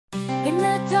In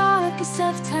the darkest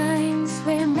of times,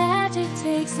 where magic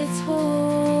takes its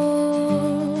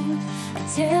hold, a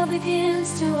tale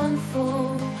begins to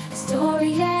unfold, a story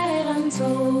yet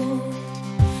untold.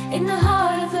 In the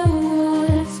heart of the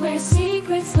woods, where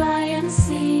secrets lie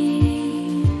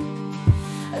unseen,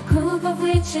 a group of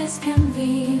witches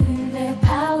convene, their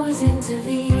powers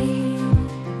intervene.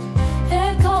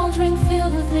 Their cauldron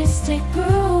filled with mystic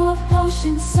brew, a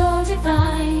potion so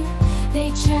divine.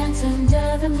 They chant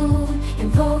under the moon,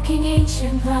 invoking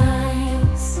ancient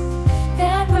rhymes.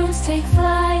 Their brooms take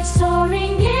flight,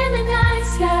 soaring in the night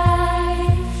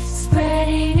sky,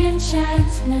 spreading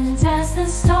enchantment as the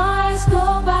stars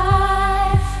go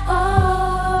by. Oh,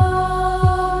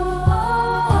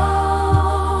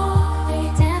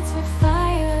 they dance with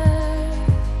fire,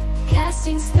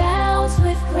 casting spells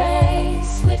with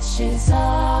grace. Witches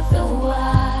of the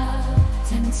wild,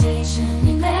 temptation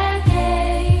in their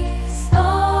gaze.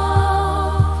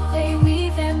 Oh, they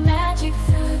weave their magic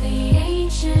through the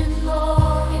ancient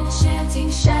lore, enchanting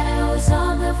shadows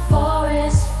on the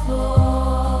forest floor.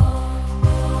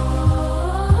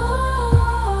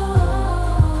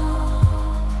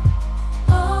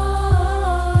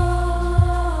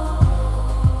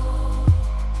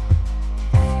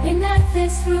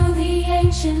 Through the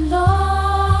ancient lore,